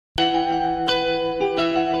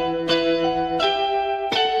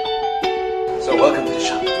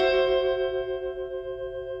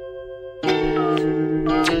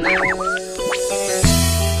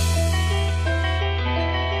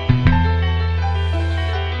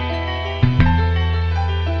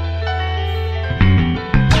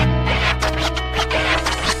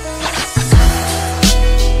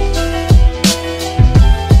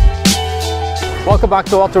Welcome back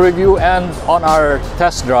to Auto Review, and on our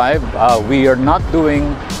test drive, we are not doing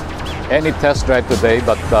any test drive today,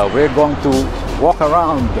 but we're going to walk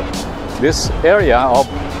around this area of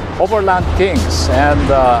Overland Kings. And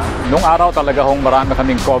nung araw talaga hong marami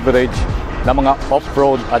kaming coverage ng mga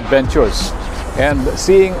off-road adventures. And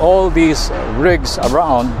seeing all these rigs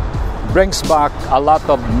around brings back a lot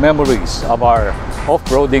of memories of our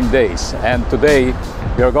off-roading days. And today,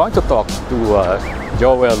 we are going to talk to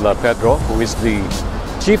Joel Pedro, who is the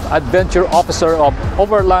Chief Adventure Officer of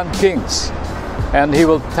Overland Kings. And he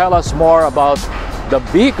will tell us more about the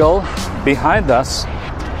vehicle behind us,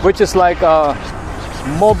 which is like a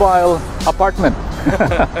mobile apartment.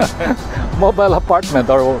 Mobile apartment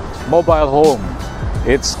or mobile home.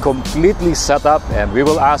 It's completely set up, and we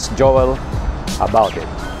will ask Joel about it.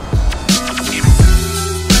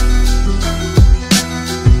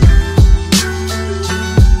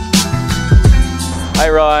 Hi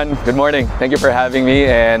Ron, good morning. Thank you for having me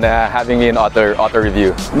and having me in Auto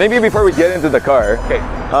Review. Maybe before we get into the car, Okay.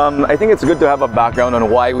 I think it's good to have a background on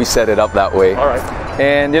why we set it up that way. All right.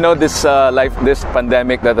 And you know, this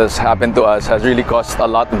pandemic that has happened to us has really caused a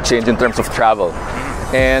lot of change in terms of travel.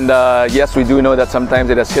 And yes, we do know that sometimes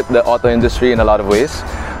it has hit the auto industry in a lot of ways,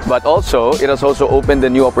 but also it has also opened a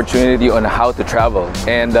new opportunity on how to travel.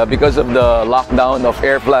 And because of the lockdown of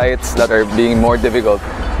air flights that are being more difficult,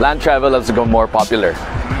 land travel has become more popular.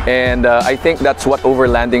 And I think that's what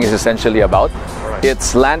overlanding is essentially about. Right.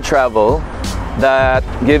 It's land travel that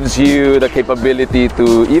gives you the capability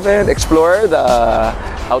to even explore the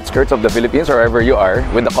outskirts of the Philippines or wherever you are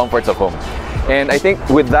with the comforts of home. And I think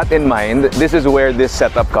with that in mind, this is where this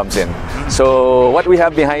setup comes in. So what we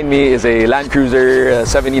have behind me is a Land Cruiser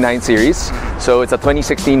 79 series. So it's a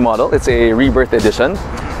 2016 model. It's a rebirth edition.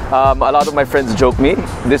 A lot of my friends joke me,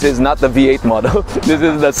 this is not the V8 model. This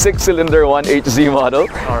is the 6-cylinder 1HZ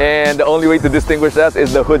model. And the only way to distinguish that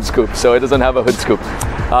is the hood scoop. So it doesn't have a hood scoop.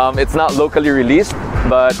 It's not locally released,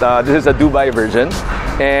 but this is a Dubai version.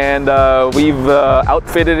 And we've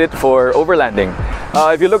outfitted it for overlanding.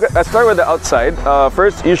 If you look at, let's start with the outside.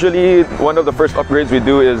 First, usually one of the first upgrades we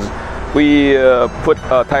do is we put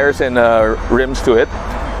tires and rims to it.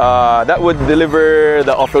 That would deliver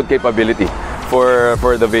the off-road capability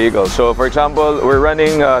for the vehicle. So for example, we're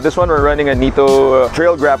running, this one we're running a Nito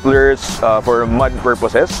trail grapplers for mud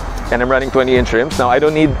purposes. And I'm running 20-inch rims. Now I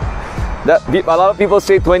don't need that. A lot of people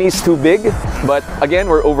say 20 is too big, but again,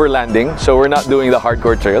 we're overlanding, so we're not doing the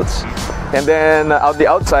hardcore trails. And then on the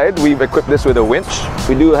outside, we've equipped this with a winch.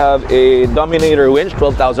 We do have a Dominator winch,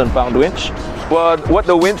 12,000-pound winch. Well, what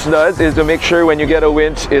the winch does is to make sure when you get a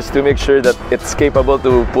winch is to make sure that it's capable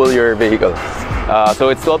to pull your vehicle. So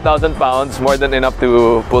it's 12,000 pounds, more than enough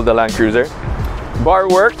to pull the Land Cruiser. Bar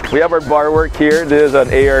work, we have our bar work here. This is an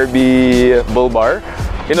ARB bull bar.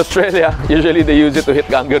 In Australia, usually they use it to hit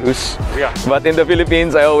kangaroos. Yeah. But in the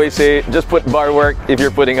Philippines, I always say, just put bar work if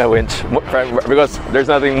you're putting a winch, because there's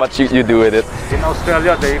nothing much you do with it. In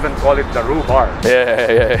Australia, they even call it the Roo Bar.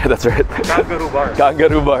 Yeah, that's right. Kangaroo bar.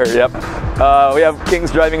 Kangaroo bar, yep. We have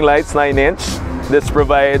King's driving lights, 9-inch. This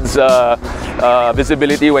provides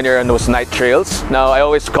visibility when you're on those night trails. Now, I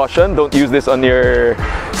always caution, don't use this on your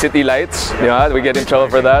city lights. Yeah, we get in trouble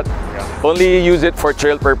for that. Only use it for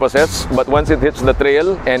trail purposes, but once it hits the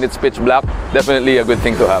trail and it's pitch black, definitely a good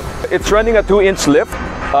thing to have. It's running a 2-inch lift.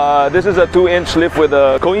 This is a 2-inch lift with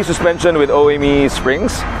a Koni suspension with OME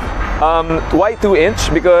springs. Why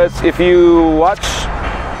 2-inch? Because if you watch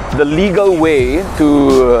the legal way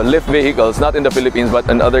to lift vehicles, not in the Philippines but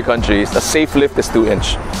in other countries, a safe lift is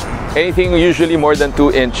 2-inch. Anything usually more than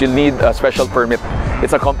 2-inch, you'll need a special permit.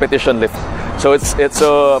 It's a competition lift. So it's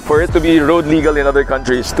for it to be road legal in other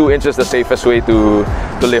countries, 2 inches is the safest way to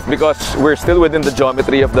lift, because we're still within the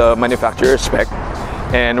geometry of the manufacturer's spec,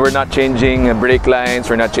 and we're not changing brake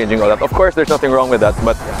lines, we're not changing all that. Of course, there's nothing wrong with that,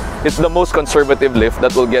 but it's the most conservative lift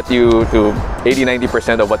that will get you to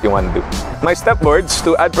 80-90% of what you want to do. My stepboards,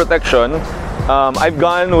 to add protection, I've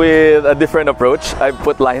gone with a different approach. I've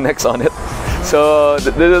put Linex on it. So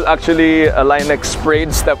this is actually a Linex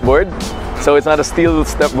sprayed stepboard. So it's not a steel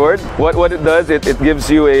stepboard. What it does, it gives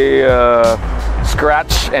you a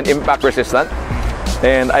scratch and impact resistant.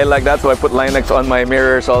 And I like that, so I put Linex on my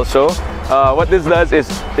mirrors also. What this does is,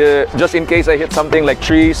 just in case I hit something like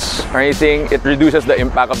trees or anything, it reduces the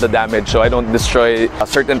impact of the damage, so I don't destroy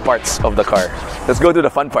certain parts of the car. Let's go to the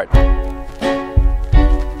fun part.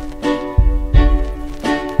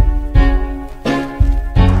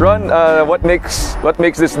 Ron, what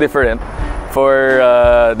makes this different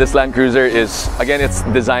for this Land Cruiser is, again, it's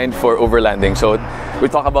designed for overlanding. So we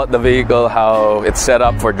talk about the vehicle, how it's set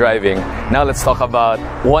up for driving. Now let's talk about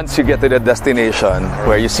once you get to the destination,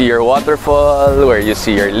 where you see your waterfall, where you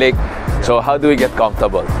see your lake. So how do we get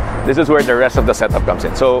comfortable? This is where the rest of the setup comes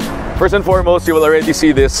in. So first and foremost, you will already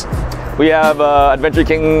see this. We have Adventure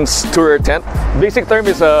King's Tourer tent. Basic term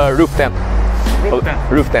is a roof tent.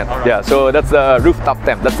 Roof tent. Right. Yeah, so that's the rooftop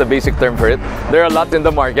tent. That's the basic term for it. There are a lot in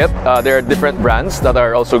the market. There are different brands that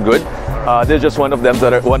are also good. This is just one of them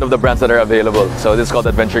one of the brands that are available. So this is called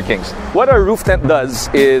Adventure Kings. What a roof tent does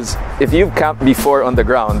is, if you've camped before on the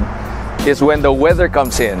ground, is when the weather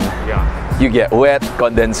comes in, you get wet,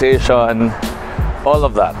 condensation, all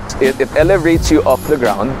of that. It elevates you off the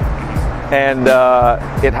ground, and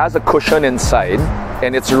it has a cushion inside,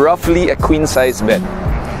 and it's roughly a queen size bed.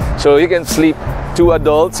 So you can sleep 2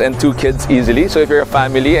 adults and 2 kids easily. So if you're a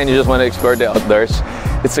family and you just want to explore the outdoors,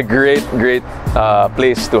 it's a great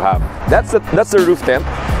place to have. That's the roof tent,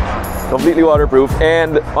 completely waterproof.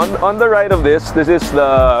 And on the right of this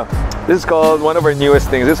is called one of our newest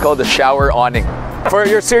things. This is called the shower awning for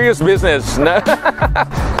your serious business.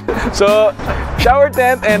 So shower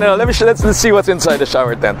tent, and let's see what's inside the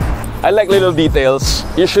shower tent. I like little details.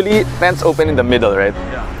 Usually tents open in the middle, right?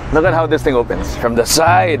 Yeah. Look at how this thing opens from the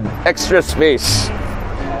side. Extra space.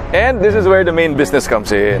 And this is where the main business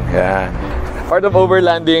comes in. Yeah. Part of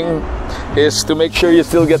overlanding is to make sure you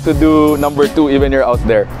still get to do number 2 even you're out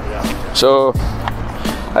there. Yeah. So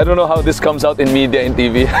I don't know how this comes out in media and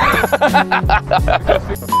TV.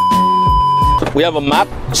 We have a map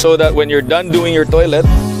so that when you're done doing your toilet,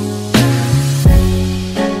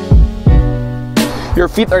 your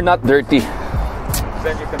feet are not dirty.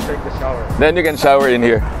 Then you can take the shower. Then you can shower in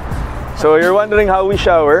here. So you're wondering how we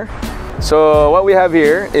shower. So what we have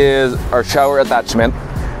here is our shower attachment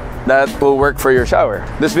that will work for your shower.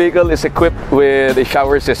 This vehicle is equipped with a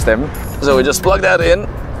shower system. So we just plug that in.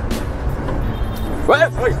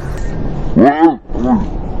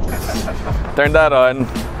 Turn that on,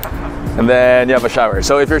 and then you have a shower.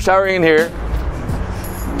 So if you're showering in here,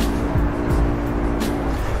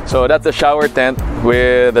 so that's a shower tent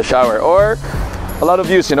with a shower. Or a lot of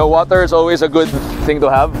use, water is always a good thing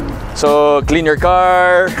to have. So clean your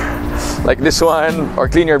car, like this one, or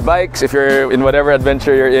clean your bikes if you're in whatever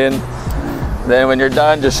adventure you're in. Then when you're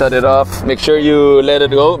done, just shut it off. Make sure you let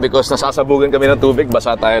it go because nasasabugan kami ng tubig,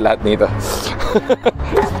 basa tayo lahat nito.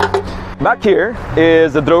 Back here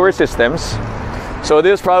is the drawer systems. So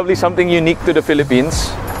this is probably something unique to the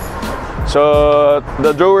Philippines. So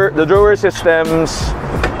the drawer systems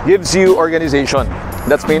gives you organization.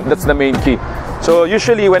 That's the main key. So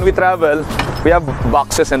usually when we travel, we have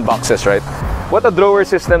boxes and boxes, right? What a drawer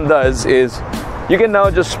system does is you can now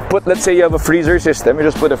just put, let's say you have a freezer system, you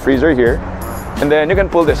just put a freezer here, and then you can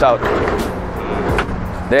pull this out.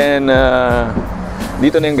 Then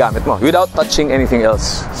dito na yung gamit mo without touching anything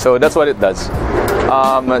else. So that's what it does.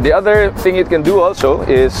 The other thing it can do also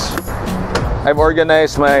is I've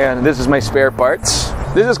organized this is my spare parts.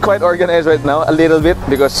 This is quite organized right now, a little bit,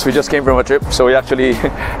 because we just came from a trip, so we actually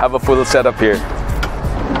have a full setup here.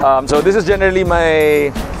 So this is generally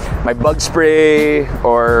my bug spray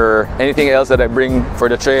or anything else that I bring for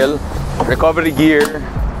the trail, recovery gear,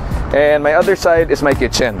 and my other side is my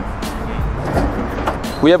kitchen.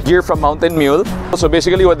 We have gear from Mountain Mule. So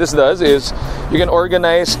basically what this does is you can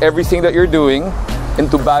organize everything that you're doing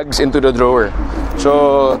into bags into the drawer.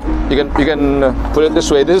 So you can put it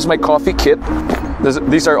this way. This is my coffee kit.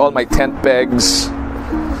 These are all my tent pegs.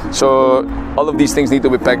 So all of these things need to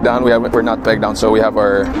be pegged down. We're not pegged down, so we have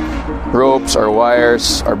our ropes, our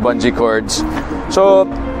wires, our bungee cords. So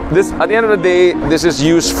this, at the end of the day, this is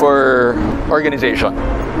used for organization,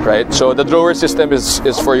 right? So the drawer system is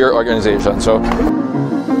for your organization. So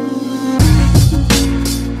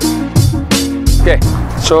okay,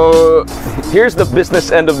 so here's the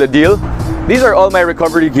business end of the deal. These are all my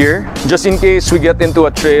recovery gear, just in case we get into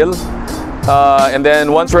a trail. And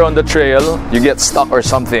then once we're on the trail, you get stuck or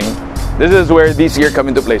something. This is where these gear come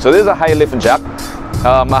into play. So this is a high lift jack.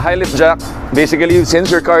 A high lift jack, basically, since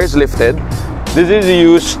your car is lifted, this is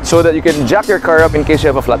used so that you can jack your car up in case you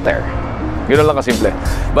have a flat tire. Yun lang kasimple.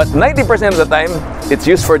 But 90% of the time, it's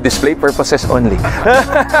used for display purposes only.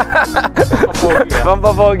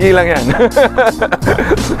 Pampapogi lang yan.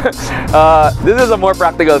 This is a more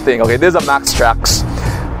practical thing. Okay, this is a Max Trax.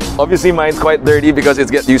 Obviously, mine's quite dirty because it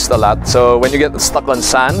gets used a lot. So when you get stuck on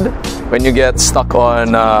sand, when you get stuck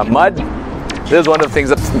on mud, this is one of the things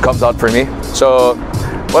that comes out for me. So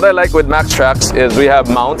what I like with Max Trax is we have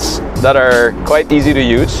mounts that are quite easy to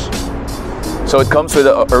use. So it comes with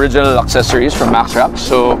the original accessories from Max Trax.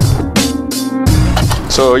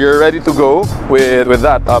 So you're ready to go with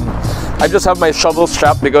that. I just have my shovel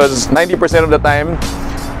strapped because 90% of the time,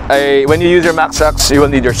 when you use your max axe, you will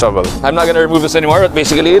need your shovel. I'm not gonna remove this anymore, but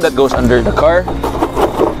basically that goes under the car.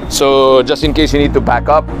 So just in case you need to back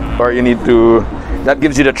up or you need to, that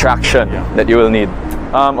gives you the traction that you will need.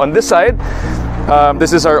 On this side,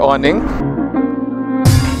 this is our awning.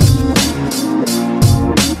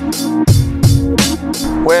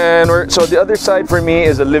 So the other side for me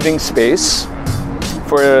is a living space.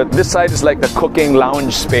 For this side is like the cooking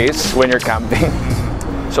lounge space when you're camping.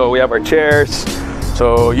 So we have our chairs.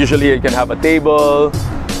 So usually you can have a table.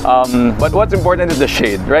 But what's important is the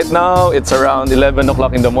shade. Right now it's around 11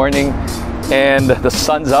 o'clock in the morning and the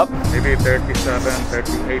sun's up. Maybe 37,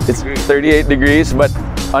 38 it's degrees. 38 degrees, but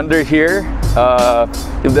under here,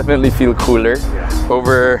 you'll definitely feel cooler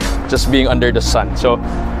over just being under the sun. So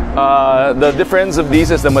the difference of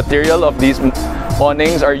these is the material of these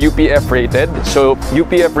awnings are UPF rated. So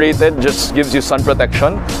UPF rated just gives you sun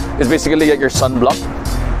protection. It's basically like your sunblock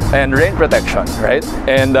and rain protection, right?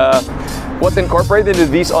 And what's incorporated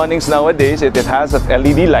into these awnings nowadays, it has an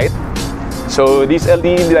LED light. So these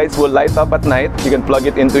LED lights will light up at night. You can plug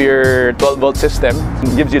it into your 12-volt system.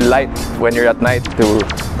 It gives you light when you're at night to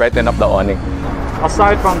brighten up the awning.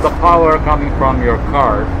 Aside from the power coming from your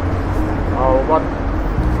car,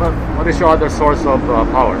 what is your other source of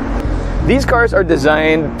power? These cars are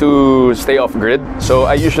designed to stay off grid, so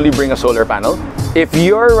I usually bring a solar panel. If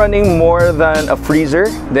you're running more than a freezer,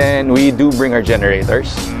 then we do bring our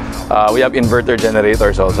generators. We have inverter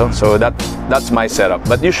generators also, so that's my setup.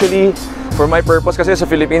 But usually, for my purpose, kasi sa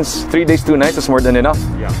Philippines, 3 days, 2 nights is more than enough.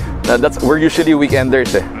 We're usually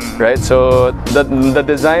weekenders, right? So the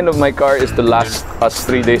design of my car is to last us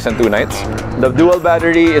 3 days and 2 nights. The dual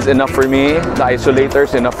battery is enough for me. The isolator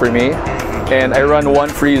is enough for me. And I run one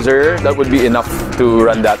freezer, that would be enough to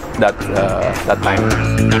run that time.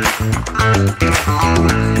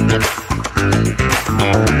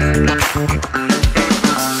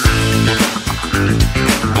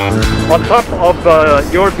 On top of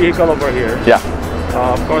your vehicle over here,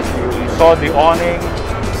 of course you saw the awning,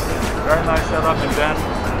 very nice setup, and then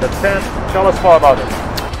the tent. Tell us more about it.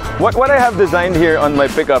 What I have designed here on my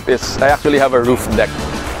pickup is I actually have a roof deck.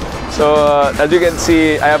 So as you can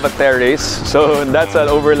see, I have a terrace. So that's an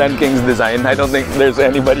Overland King's design. I don't think there's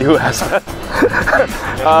anybody who has that.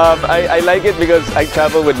 I like it because I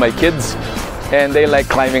travel with my kids and they like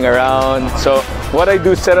climbing around. So what I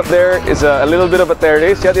do set up there is a little bit of a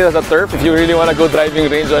terrace. Yeah, it has a turf. If you really want to go driving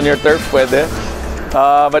range on your turf, pwede.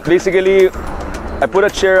 But basically, I put a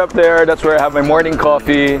chair up there. That's where I have my morning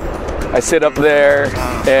coffee. I sit up there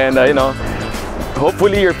and you know,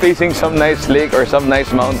 hopefully you're facing some nice lake or some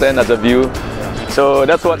nice mountain as a view. So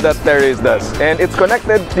that's what that terrace does. And it's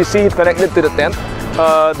connected, you see it connected to the tent.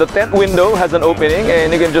 The tent window has an opening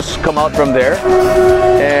and you can just come out from there.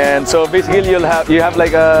 And so basically you have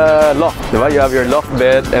like a loft, right? You have your loft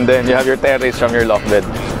bed and then you have your terrace from your loft bed.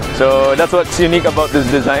 So that's what's unique about this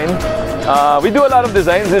design. We do a lot of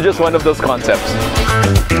designs, it's just one of those concepts.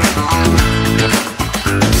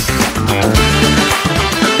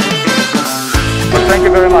 Thank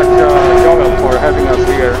you very much, Joel, for having us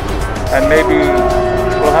here, and maybe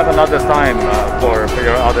we'll have another time for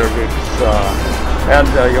your other gigs and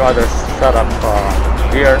your other setup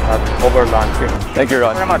here at Overland. Thank you,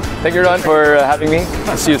 Ron. Very much. Thank you, Ron, for having me.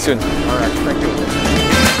 I'll see you soon. All right, thank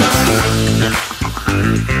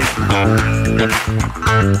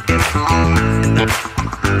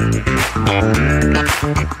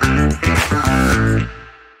you.